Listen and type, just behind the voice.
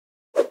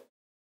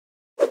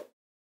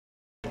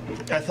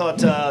I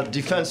thought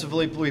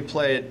defensively we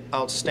played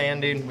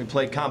outstanding. We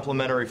played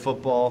complementary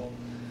football.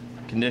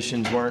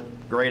 Conditions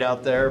weren't great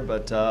out there,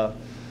 but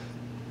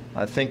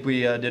I think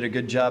we did a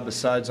good job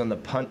besides on the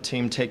punt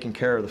team taking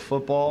care of the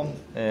football.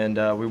 And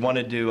we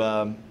wanted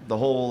to, the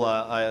whole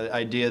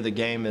idea of the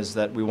game is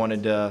that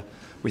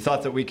we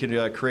thought that we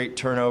could create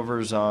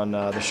turnovers on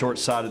the short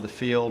side of the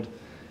field.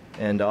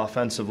 And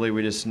offensively,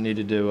 we just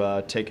needed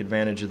to take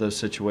advantage of those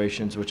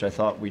situations, which I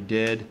thought we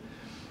did.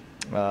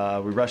 We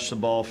rushed the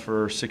ball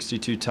for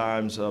 62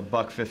 times,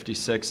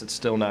 $156. It's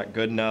still not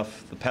good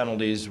enough. The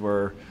penalties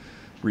were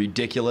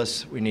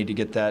ridiculous. We need to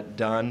get that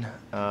done.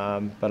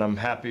 But I'm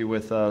happy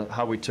with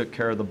how we took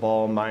care of the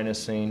ball,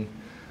 minusing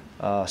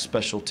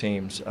special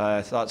teams.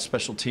 I thought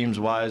special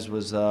teams-wise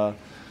was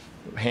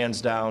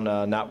hands down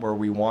not where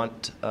we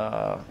want,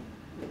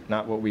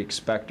 not what we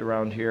expect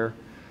around here.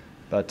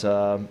 But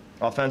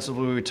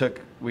offensively, we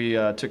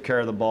took care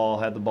of the ball,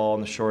 had the ball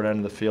on the short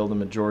end of the field the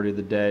majority of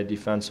the day.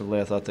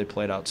 Defensively, I thought they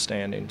played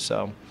outstanding.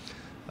 So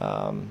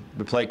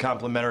we played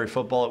complementary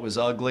football. It was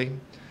ugly,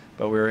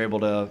 but we were able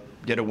to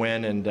get a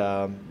win. And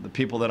the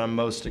people that I'm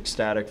most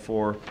ecstatic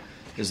for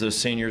is those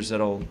seniors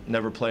that'll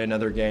never play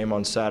another game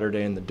on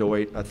Saturday in the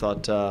Doit. I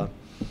thought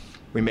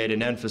we made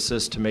an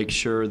emphasis to make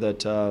sure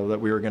that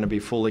we were going to be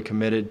fully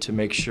committed to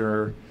make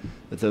sure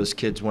that those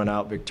kids went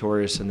out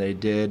victorious, and they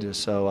did.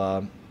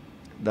 So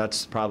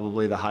that's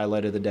probably the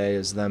highlight of the day,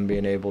 is them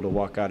being able to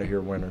walk out of here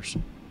winners.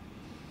 It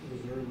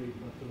was early,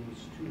 but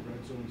those 2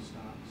 red zone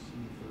stops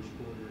in the first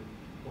quarter,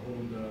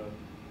 holding the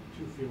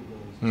 2 field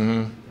goals,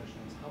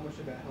 touchdowns. How much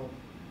did that help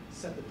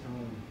set the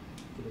tone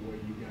for the way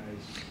you guys?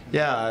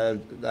 Yeah,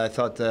 I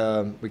thought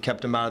we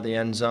kept them out of the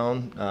end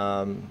zone.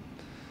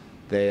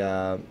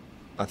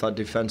 I thought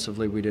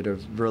defensively we did a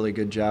really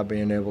good job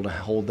being able to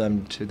hold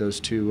them to those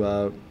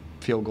 2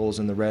 field goals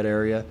in the red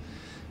area.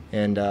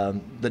 And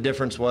the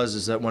difference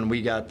is that when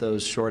we got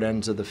those short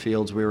ends of the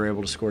fields, we were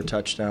able to score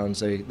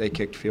touchdowns. They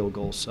kicked field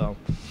goals, so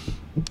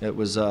it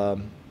was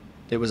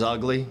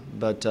ugly,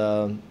 but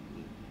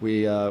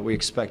we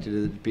expected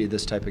it to be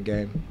this type of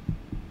game.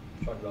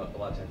 You talked about a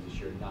lot of times this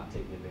year not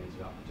taking advantage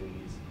of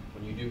opportunities.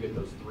 When you do get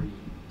those 3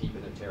 deep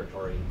in the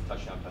territory,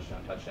 touchdown,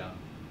 touchdown, touchdown,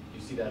 do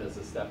you see that as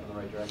a step in the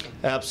right direction?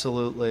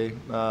 Absolutely.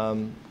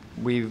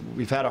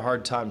 We've had a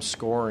hard time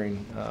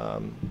scoring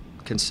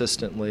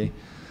consistently.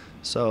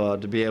 So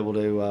to be able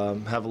to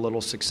have a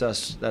little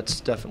success,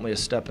 that's definitely a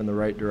step in the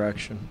right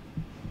direction.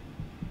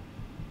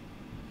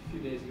 A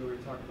few days ago, we were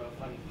talking about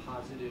finding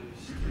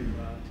positives to kind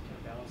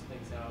of balance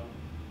things out.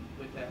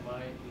 With that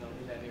mind,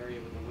 in that area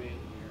with the win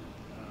here,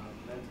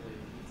 mentally,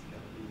 it's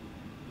got to be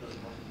really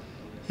hard.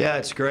 Yeah,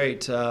 it's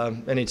great.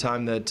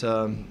 Anytime that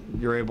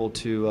you're able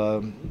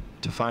to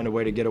find a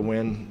way to get a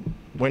win,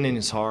 winning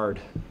is hard.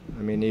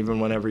 I mean, even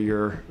whenever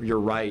you're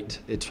right,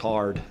 it's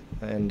hard.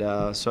 And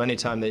so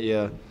anytime that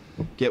you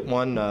get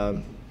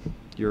one,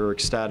 you're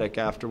ecstatic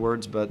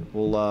afterwards, but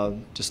we'll,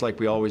 just like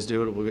we always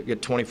do, we'll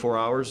get 24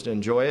 hours to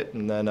enjoy it,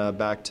 and then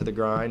back to the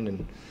grind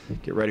and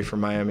get ready for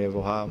Miami of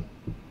Ohio.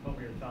 What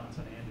were your thoughts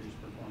on Andrew's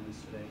performance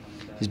today?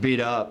 He's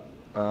beat up.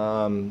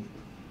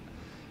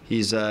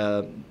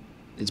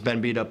 It's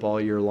been beat up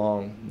all year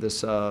long.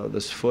 This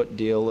foot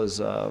deal is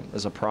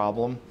a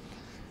problem,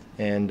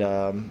 and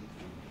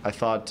I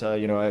thought,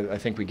 I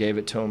think we gave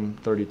it to him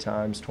 30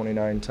 times,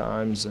 29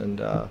 times,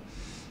 and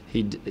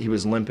he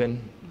was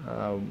limping,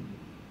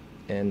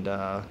 and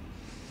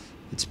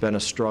it's been a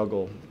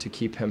struggle to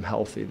keep him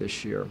healthy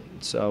this year.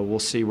 So we'll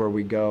see where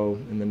we go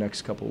in the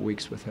next couple of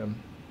weeks with him.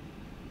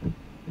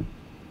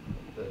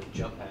 The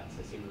jump pass,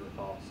 I seem to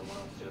recall someone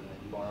else doing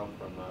that. You borrowed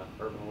from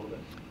Urban a little bit.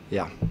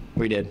 Yeah,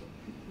 we did.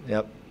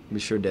 Yep, we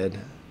sure did.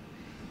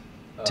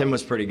 Tim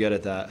was pretty good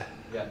at that.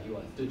 Yeah, he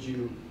was. Did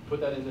you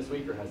put that in this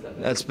week, or has that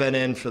been? That's been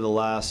in for the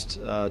last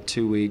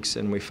 2 weeks,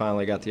 and we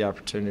finally got the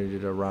opportunity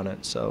to run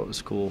it, so it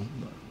was cool.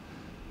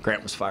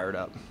 Grant was fired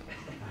up.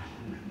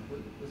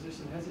 Was there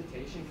some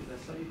hesitation? Because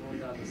I saw you going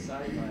down the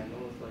sideline.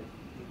 I was like,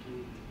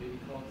 looking to maybe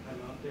call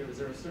timeout there. Was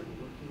there a certain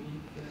look you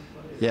need for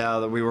that play?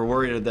 Yeah, we were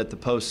worried that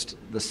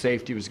the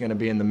safety was going to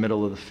be in the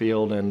middle of the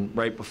field, and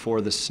right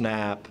before the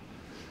snap,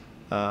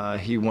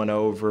 he went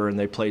over, and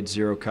they played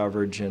zero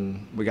coverage,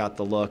 and we got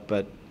the look,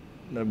 but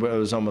it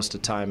was almost a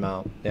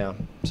timeout. Yeah.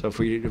 So if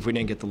we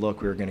didn't get the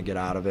look, we were going to get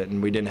out of it,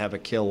 and we didn't have a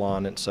kill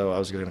on it, so I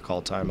was going to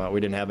call timeout. We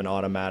didn't have an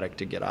automatic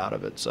to get out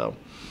of it, so.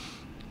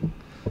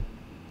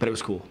 But it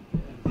was cool.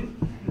 I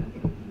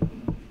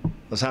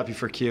was happy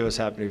for Q. I was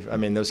happy. I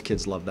mean, those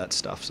kids love that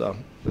stuff, so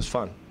it was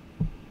fun.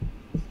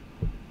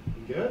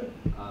 You good?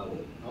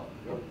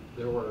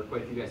 There were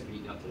quite a few guys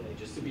beaten up today.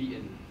 Just to be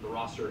in the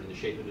roster in the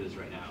shape it is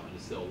right now and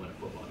to still win a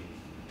football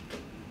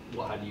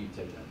game, how do you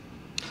take that?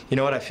 You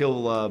know what? I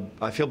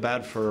feel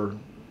bad for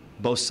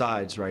both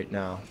sides right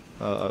now.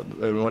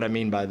 And what I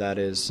mean by that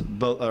is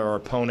both our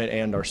opponent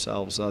and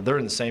ourselves. They're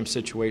in the same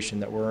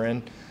situation that we're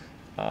in.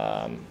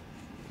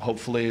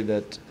 Hopefully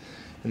that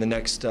in the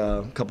next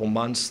couple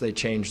months they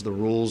change the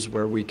rules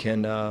where we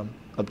can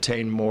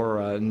obtain more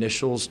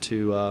initials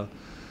to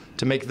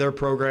make their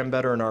program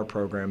better and our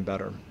program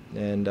better.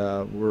 and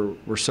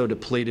we're so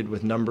depleted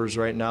with numbers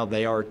right now.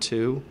 They are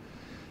too,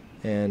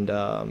 and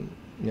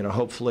you know,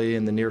 hopefully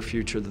in the near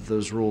future that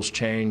those rules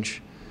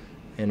change,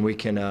 and we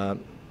can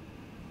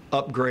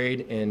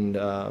upgrade, and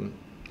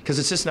because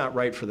it's just not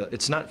right for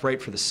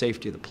the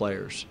safety of the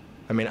players.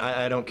 I mean,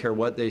 I don't care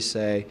what they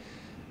say,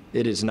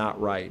 it is not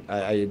right.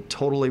 I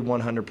totally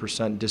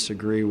 100%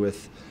 disagree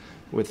with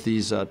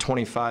these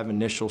 25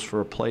 initials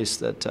for a place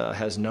that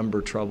has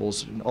number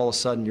troubles. And all of a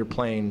sudden you're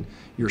playing,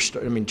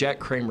 I mean, Jack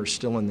Kramer's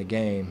still in the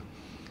game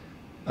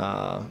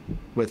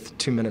with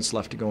 2 minutes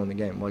left to go in the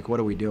game. Like, what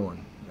are we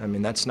doing? I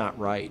mean, that's not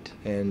right.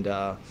 And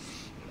I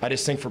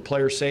just think for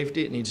player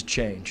safety, it needs to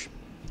change.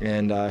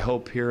 And I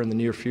hope here in the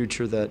near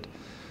future that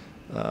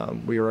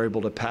we are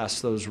able to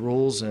pass those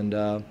rules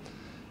and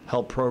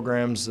help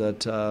programs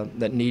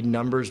that need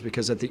numbers,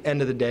 because at the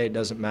end of the day, it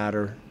doesn't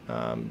matter.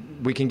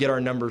 We can get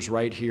our numbers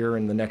right here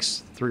in the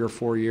next 3 or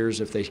 4 years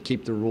if they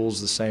keep the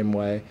rules the same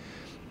way.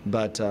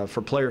 But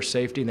for player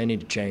safety, they need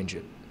to change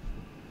it.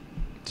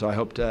 So I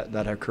hope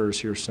that occurs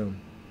here soon.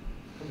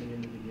 Coming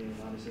into the game,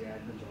 obviously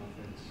Akron's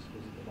offense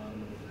was at the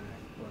bottom of the pack,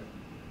 but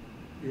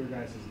your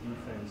guys'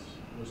 defense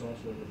was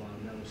also at the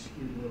bottom. That was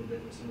skewed a little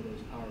bit with some of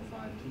those Power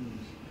 5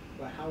 teams.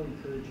 But how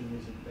encouraging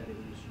is it that it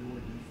was your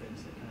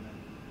defense that kind of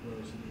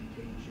rose to the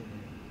occasion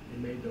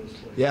and made those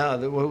plays? Yeah,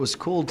 what was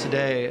cool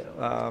today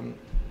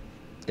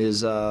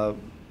is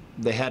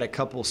they had a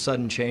couple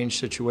sudden change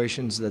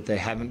situations that they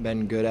haven't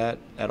been good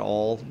at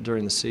all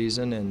during the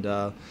season, and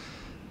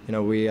you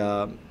know, we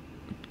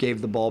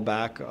gave the ball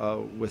back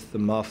with the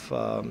muff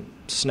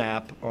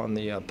snap on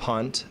the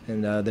punt,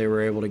 and they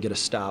were able to get a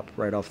stop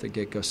right off the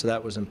get-go. So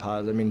that was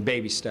positive. I mean,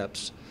 baby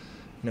steps.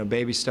 You know,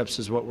 baby steps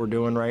is what we're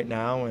doing right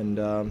now,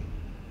 and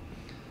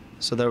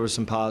so there were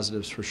some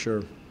positives for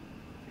sure.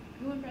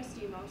 Who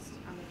impressed you most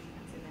on the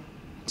defensive end?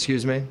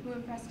 Excuse me? Who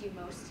impressed you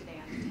most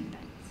today on the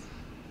defense?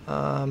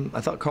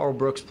 I thought Carl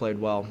Brooks played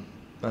well.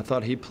 I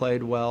thought he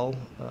played well.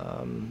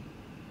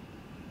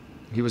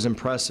 He was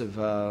impressive.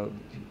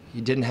 He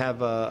didn't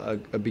have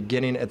a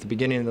beginning. At the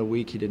beginning of the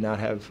week, he did not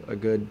have a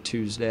good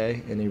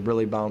Tuesday, and he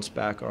really bounced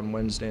back on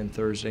Wednesday and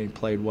Thursday and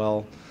played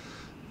well.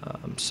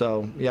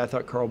 So, yeah, I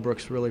thought Carl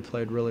Brooks really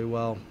played really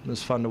well. It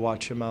was fun to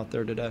watch him out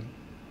there today.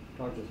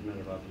 Talk just a minute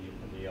about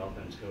the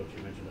offense coach.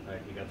 You mentioned the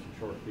fact you got some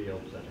short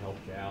fields that helped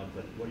you out,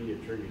 but what do you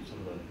attribute some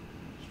of the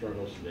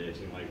struggles today? It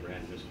seemed like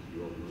Brand missed a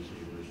few open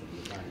receivers and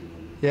the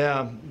timing.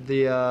 Yeah,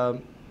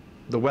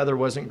 the weather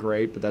wasn't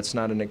great, but that's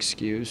not an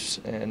excuse,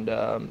 and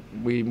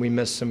we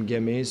missed some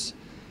gimmies,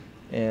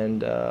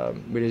 and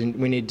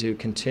we need to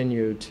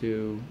continue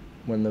to,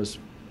 when those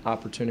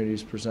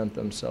opportunities present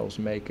themselves,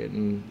 make it.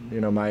 And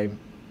you know, my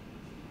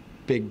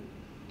big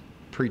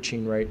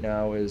preaching right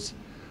now is,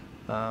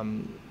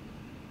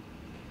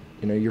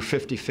 you know, you're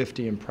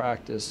 50-50 in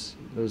practice.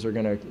 you're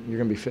gonna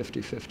be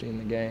 50-50 in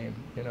the game.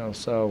 You know,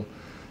 so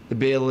the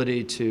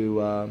ability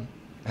to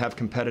have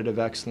competitive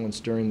excellence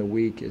during the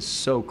week is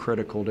so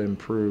critical to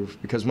improve,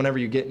 because whenever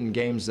you get in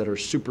games that are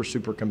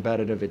super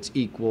competitive, it's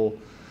equal.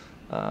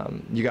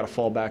 You got to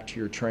fall back to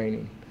your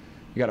training.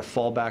 You got to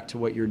fall back to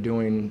what you're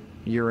doing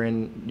year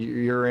in,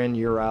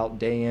 year out,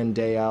 day in,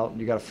 day out.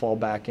 You got to fall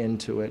back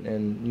into it,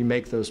 and you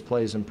make those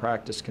plays in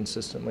practice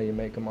consistently. You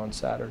make them on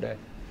Saturday.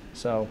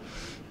 So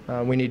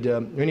we need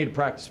to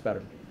practice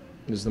better.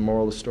 Is the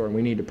moral of the story.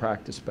 We need to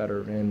practice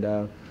better,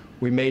 and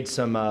we made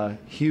some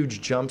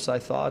huge jumps. I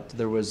thought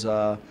there was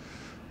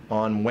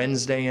on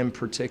Wednesday in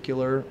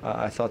particular.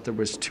 I thought there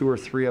was 2 or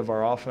 3 of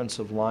our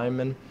offensive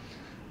linemen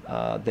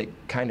that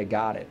kind of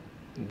got it.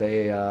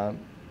 They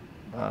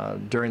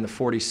during the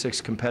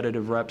 46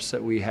 competitive reps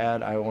that we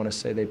had, I want to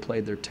say they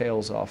played their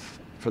tails off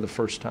for the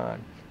first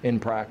time in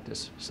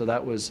practice. So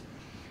that was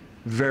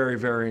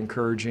very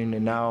encouraging.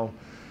 And now,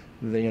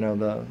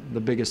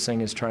 the biggest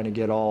thing is trying to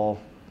get all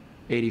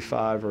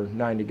 85 or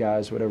 90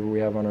 guys, whatever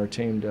we have on our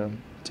team,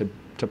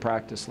 to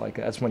practice like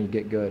that. That's when you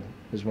get good,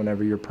 is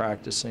whenever you're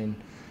practicing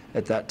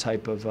at that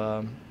type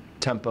of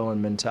tempo and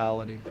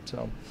mentality.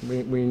 So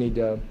we need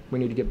to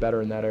get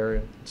better in that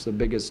area. It's the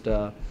biggest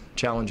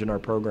challenge in our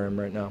program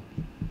right now.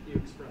 You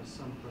expressed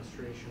some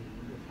frustration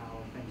with how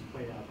things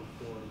played out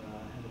before the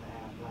end of the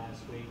half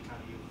last week. How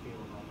do you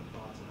feel about the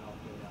thoughts of how it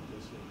played out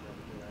this week?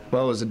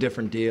 Well, it was a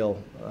different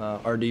deal.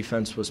 Our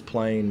defense was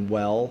playing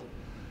well.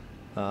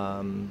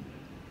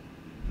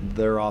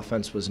 Their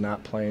offense was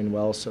not playing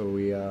well, so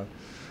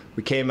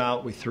we came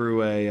out, we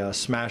threw a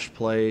smash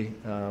play,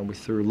 we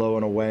threw low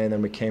and away, and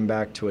then we came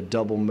back to a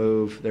double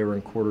move. They were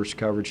in quarters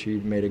coverage. He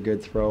made a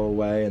good throw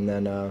away, and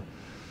then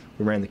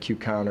we ran the Q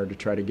counter to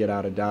try to get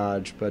out of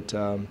dodge. But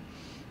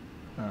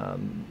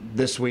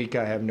this week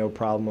I have no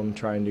problem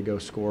trying to go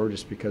score,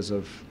 just because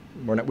of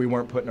we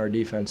weren't putting our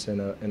defense in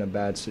a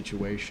bad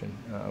situation.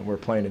 We're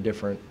playing a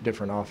different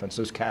offense.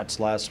 Those Cats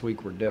last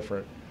week were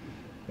different.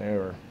 They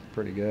were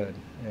pretty good,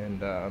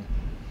 and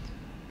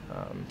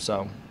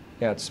so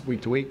yeah, it's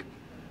week to week.